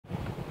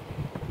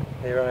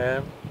Here I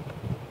am,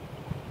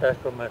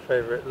 back on my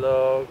favourite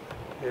log,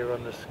 here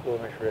on the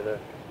Squamish River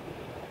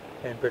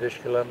in British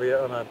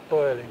Columbia on a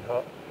boiling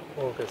hot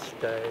August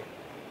day.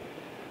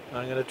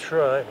 I'm going to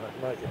try,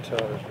 my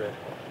guitar is ready,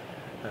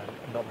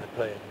 I'm not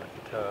playing my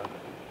guitar,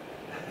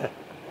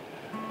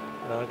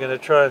 and I'm going to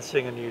try and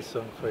sing a new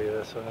song for you.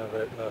 The song I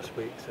wrote last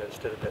week, so it's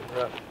still a bit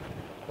rough,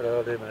 but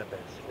I'll do my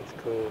best. It's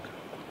called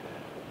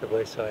The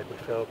Wayside We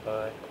Fell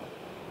By,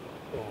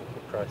 or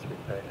The Price We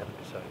Paid, haven't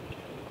decided yet.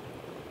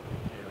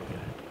 Here we go.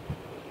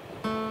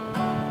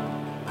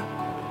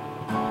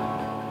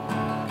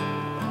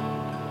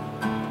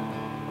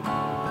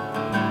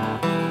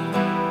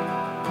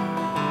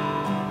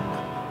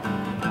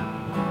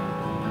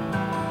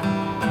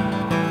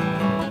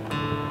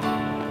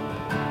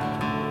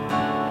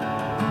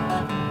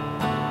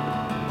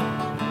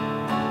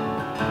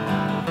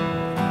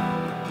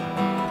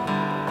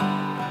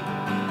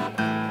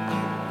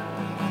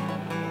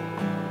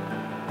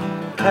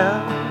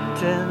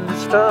 Counting the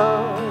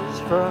stars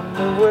from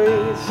the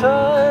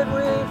wayside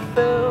we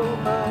fell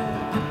by,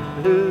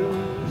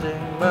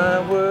 losing my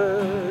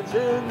words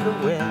in the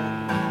wind,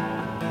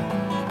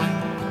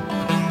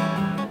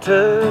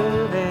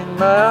 turning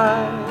my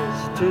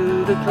eyes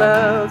to the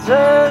clouds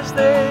as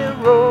they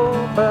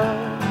roll by,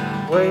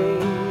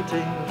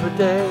 waiting for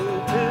day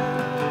to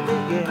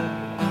begin.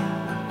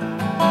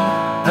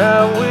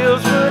 Our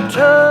wheels were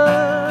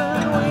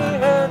turned, we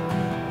had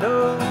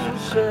no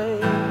say.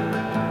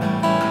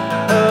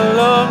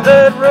 Along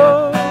that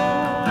road,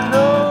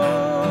 no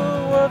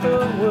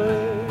other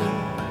way.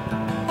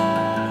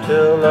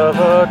 Till of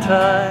our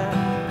time,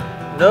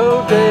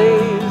 no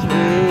days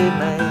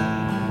remain.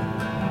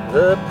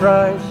 The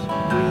price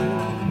we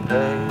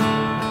pay.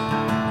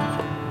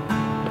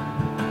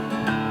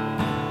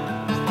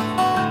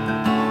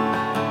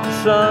 The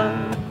sun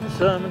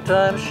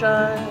sometimes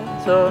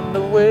shines on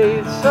the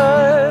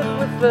wayside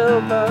we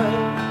fell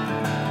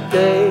by.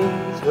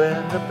 Days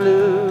when the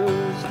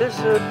blues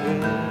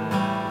disappear.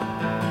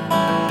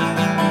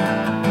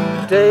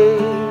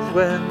 Days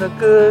when the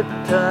good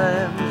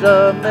times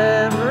are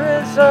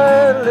memories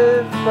I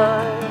live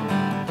by.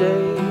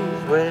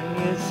 Days when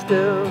you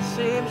still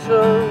seem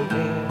so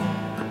near.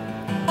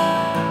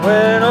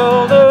 When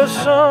all those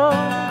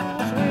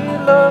songs we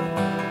love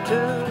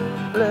to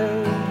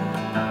play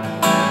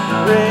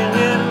ring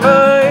in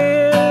my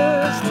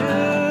ears,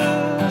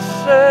 too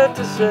sad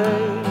to say.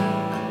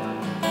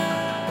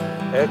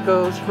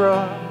 Echoes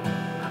from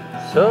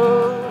so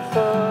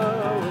far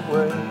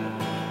away.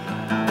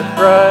 The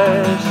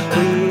price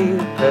we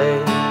pay.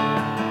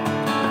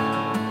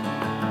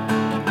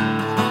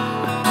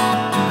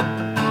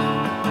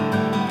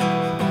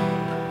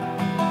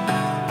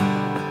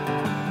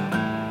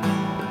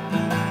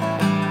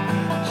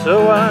 So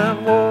I'm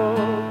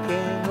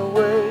walking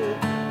away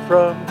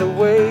from the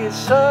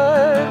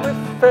wayside we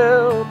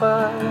fell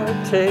by.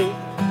 Take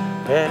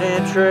any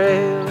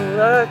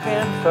trail I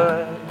can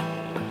find,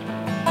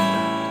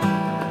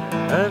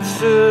 and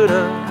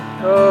sooner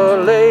or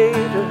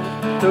later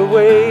the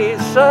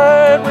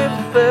wayside we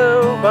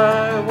fell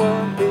by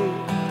won't be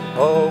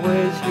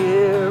always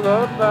here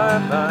on my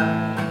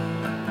mind.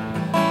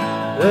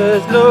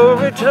 There's no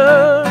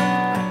return,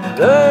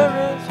 there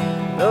is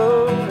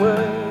no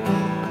way.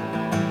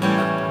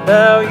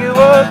 Now you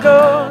are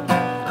gone,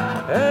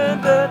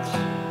 and that's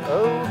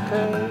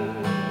okay.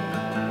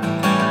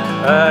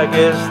 I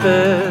guess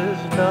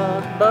there's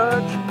not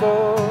much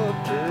more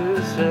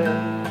to say.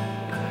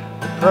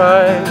 The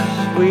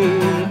price we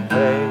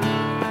pay.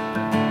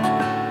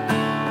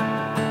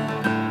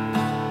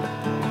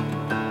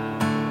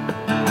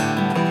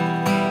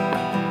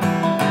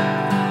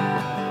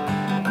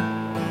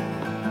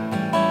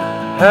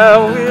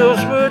 Our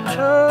wheels were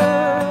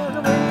turned,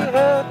 we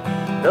had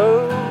no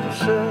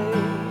say.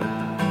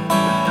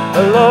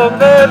 Along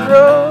that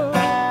road,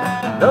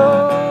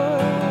 no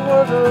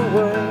other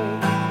way.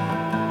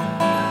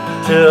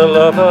 Till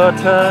of our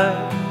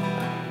time,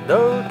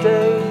 no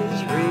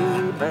days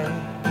remain.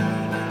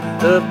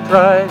 The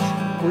price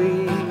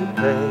we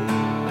pay.